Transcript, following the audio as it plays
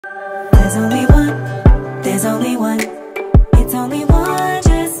There's only one, there's only one. It's only one,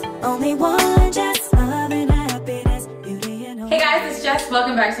 just only one, just love and happiness, beauty and Hey guys, it's Jess.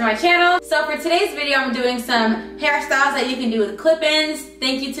 Welcome back to my channel. So for today's video, I'm doing some hairstyles that you can do with clip-ins.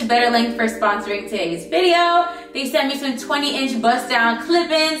 Thank you to BetterLength for sponsoring today's video. They sent me some 20-inch bust-down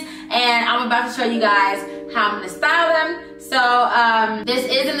clip-ins, and I'm about to show you guys how I'm gonna style them. So this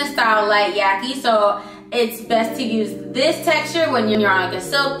is in the style light Yaki, so it's best to use this texture when you're on like a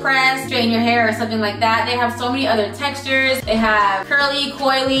silk press, straighten your hair or something like that. They have so many other textures. They have curly,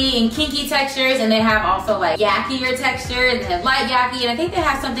 coily, and kinky textures, and they have also like yakier texture, and they have light Yaki, and I think they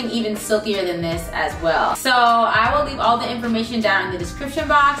have something even silkier than this as well. So I will leave all the information down in the description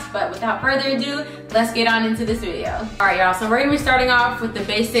box, but without further ado, let's get on into this video. All right, y'all, so we're gonna be starting off with the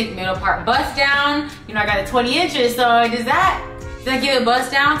basic middle part bust down. You know, I got a 20 inches, so does that give a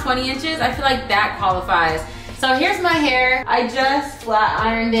bust down 20 inches? I feel like that qualifies. So here's my hair. I just flat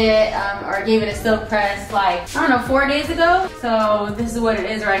ironed it or gave it a silk press like, I don't know, 4 days ago. So this is what it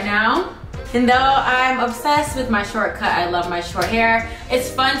is right now. And though I'm obsessed with my short cut, I love my short hair, it's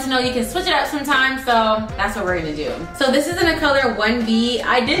fun to know you can switch it up sometimes, so that's what we're gonna do. So this is in the color 1B.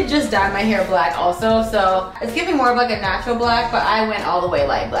 I did just dye my hair black also, so it's giving more of like a natural black, but I went all the way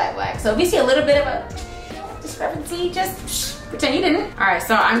light black. So if you see a little bit of a discrepancy, just pretend you didn't. All right,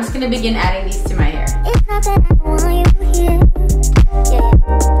 so I'm just gonna begin adding these to my hair. It's not that I want you here. Yeah.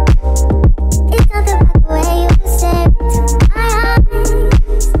 It's not the way you say to my eyes.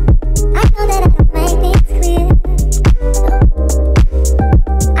 I know that I don't make things clear.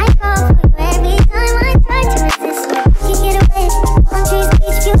 I fall for you every time I try to resist. You get away on trees,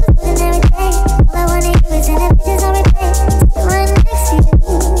 beach views, and every day. All I wanna do is send pictures on replay. Still right next to you.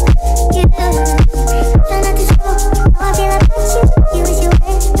 You do. Try not to show how I feel about you. You wish you were,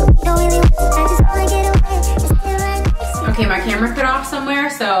 but we don't really want. I just wanna get away. It's still right next to you. Okay, my camera cut off somewhere,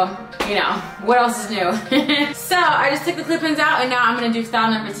 so you know, what else is new? So I just took the clip-ins out, and now I'm gonna do style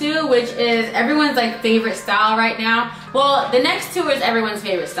number 2, which is everyone's like favorite style right now. Well, the next two is everyone's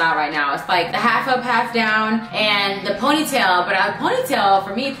favorite style right now. It's like the half up, half down, and the ponytail. But a ponytail,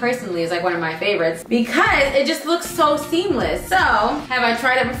 for me personally, is like one of my favorites because it just looks so seamless. So, have I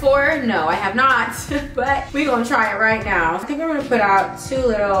tried it before? No, I have not, but we're gonna try it right now. I think I'm gonna put out 2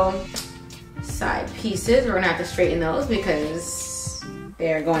 little side pieces. We're gonna have to straighten those because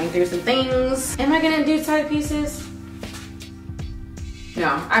they're going through some things. Am I gonna do side pieces? No,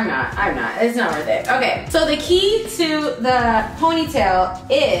 I'm not. It's not worth it. Okay, so the key to the ponytail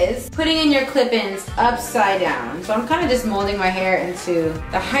is putting in your clip-ins upside down. So I'm kind of just molding my hair into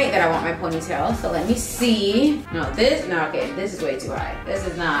the height that I want my ponytail. So let me see. No, okay, this is way too high. This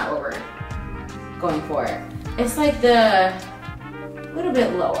is not what we're going for. It's like a little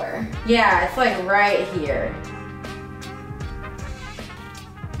bit lower. Yeah, it's like right here.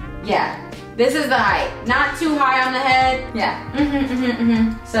 Yeah, this is the height. Not too high on the head. Yeah.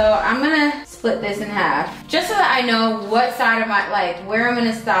 So I'm gonna split this in half just so that I know what side of my, like where I'm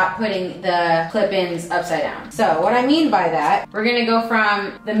gonna stop putting the clip-ins upside down. So what I mean by that, we're gonna go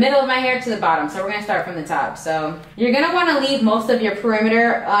from the middle of my hair to the bottom. So we're gonna start from the top. So you're gonna wanna leave most of your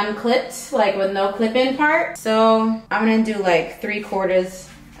perimeter unclipped, like with no clip-in part. So I'm gonna do like 3/4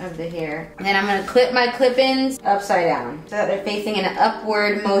 of the hair. And then I'm gonna clip my clip-ins upside down so that they're facing in an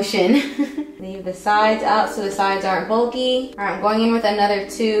upward motion. Leave the sides out so the sides aren't bulky. All right, I'm going in with another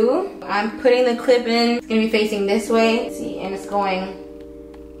 2. I'm putting the clip-in, it's gonna be facing this way. Let's see, and it's going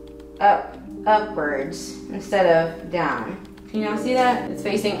upwards instead of down. Can you all see that? It's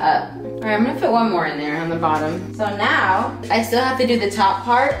facing up. All right, I'm gonna put one more in there on the bottom. So now, I still have to do the top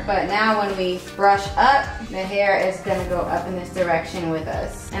part, but now when we brush up, the hair is gonna go up in this direction with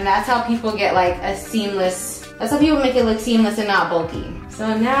us. And that's how people get like a seamless, that's how people make it look seamless and not bulky.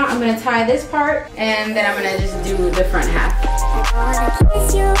 So now I'm gonna tie this part, and then I'm gonna just do the front half. I wanna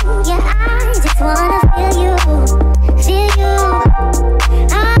kiss you, yeah, I just wanna feel you, feel you.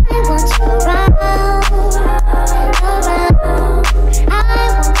 I want you around, around. I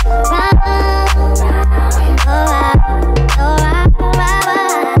want you around, around,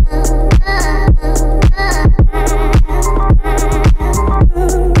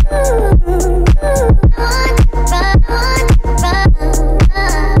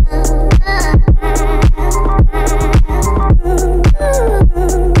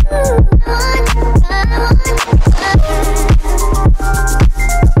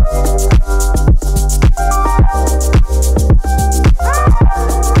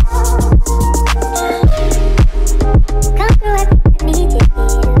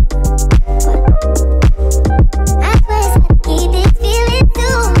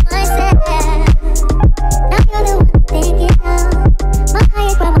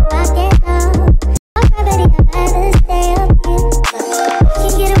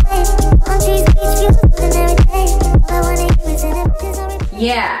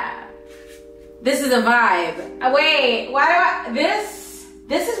 Wait, why do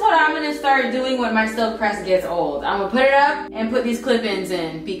this is what I'm gonna start doing when my silk press gets old. I'm gonna put it up and put these clip-ins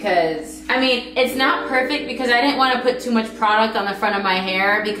in because, I mean, it's not perfect because I didn't want to put too much product on the front of my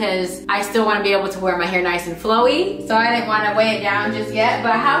hair because I still want to be able to wear my hair nice and flowy. So I didn't want to weigh it down just yet,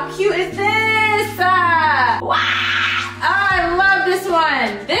 but how cute is this? Wow! Oh, I love this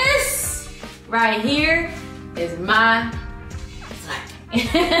one. This right here is my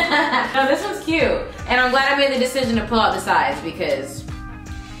no, this one's cute. And I'm glad I made the decision to pull out the sides because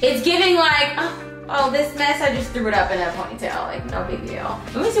it's giving like, oh, this mess, I just threw it up in a ponytail. Like, no big deal.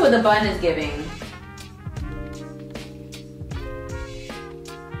 Let me see what the bun is giving.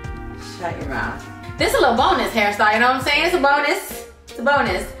 Shut your mouth. This is a little bonus hairstyle, you know what I'm saying? It's a bonus. It's a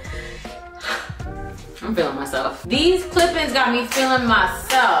bonus. I'm feeling myself. These clip-ins got me feeling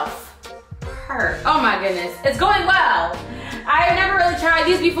myself. Oh my goodness. It's going well. I've never really tried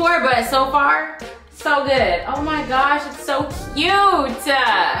these before, but so far, so good. Oh my gosh, it's so cute. All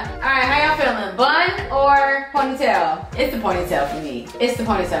right, how y'all feeling? Bun or ponytail? It's the ponytail for me. It's the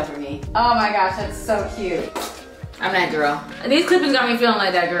ponytail for me. Oh my gosh, that's so cute. I'm that girl. These clip-ins got me feeling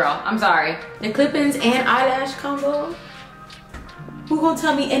like that girl. I'm sorry. The clip-ins and eyelash combo. Who gonna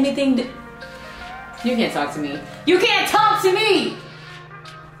tell me anything? You can't talk to me. You can't talk to me!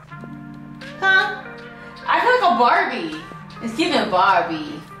 Huh? I feel like a Barbie. It's giving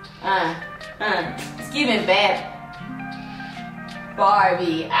Barbie. It's giving bad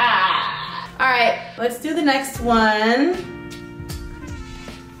Barbie. All right, let's do the next one.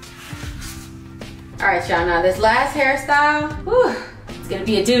 All right, y'all, now this last hairstyle, whew, it's gonna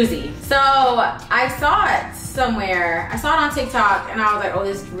be a doozy. So I saw it somewhere. I saw it on TikTok and I was like, oh,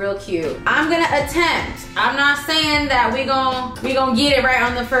 this is real cute. I'm gonna attempt. I'm not saying that we gon' get it right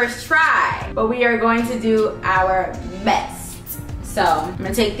on the first try, but we are going to do our best. So I'm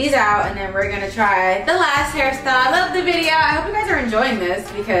gonna take these out and then we're gonna try the last hairstyle. I love the video. I hope you guys are enjoying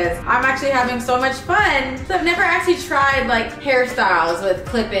this because I'm actually having so much fun. So I've never actually tried like hairstyles with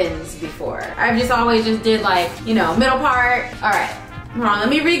clip-ins before. I've just always just did like, you know, middle part. All right, hold on, let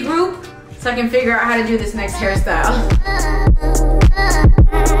me regroup so I can figure out how to do this next hairstyle.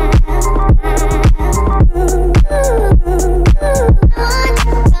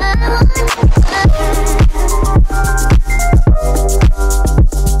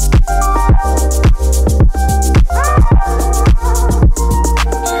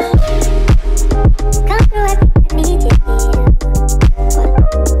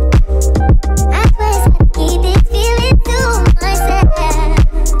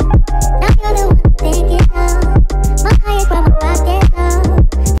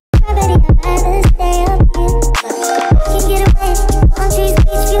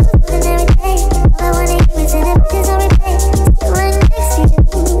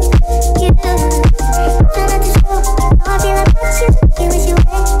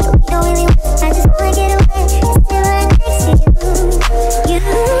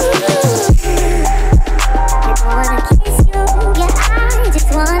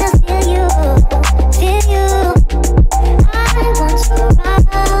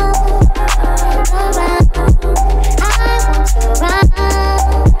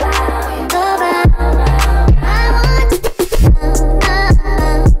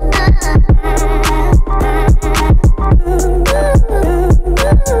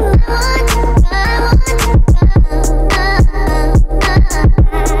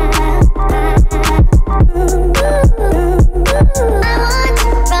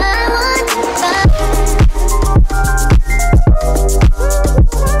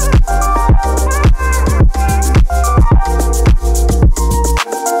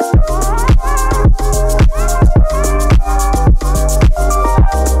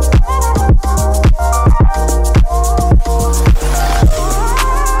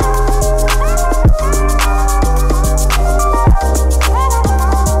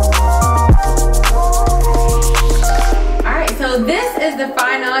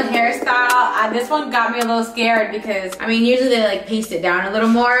 This one got me a little scared because, I mean, usually they like paste it down a little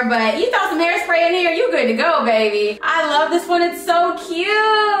more, but you throw some hairspray in here, you good to go, baby. I love this one, it's so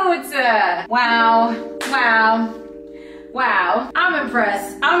cute. Wow, wow, wow. I'm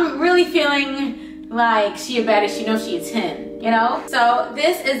impressed. I'm really feeling like she a baddie, she knows she a 10, you know? So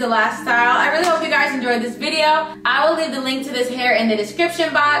this is the last style. I really hope you guys enjoyed this video. I will leave the link to this hair in the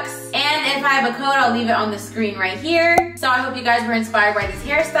description box. And if I have a code, I'll leave it on the screen right here. So I hope you guys were inspired by these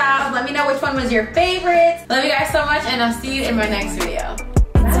hairstyles. Let me know which one was your favorite. Love you guys so much and I'll see you in my next video.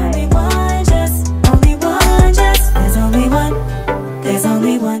 It's only one, just only one, just there's only one, there's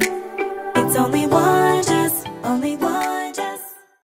only one. It's only one, just only one.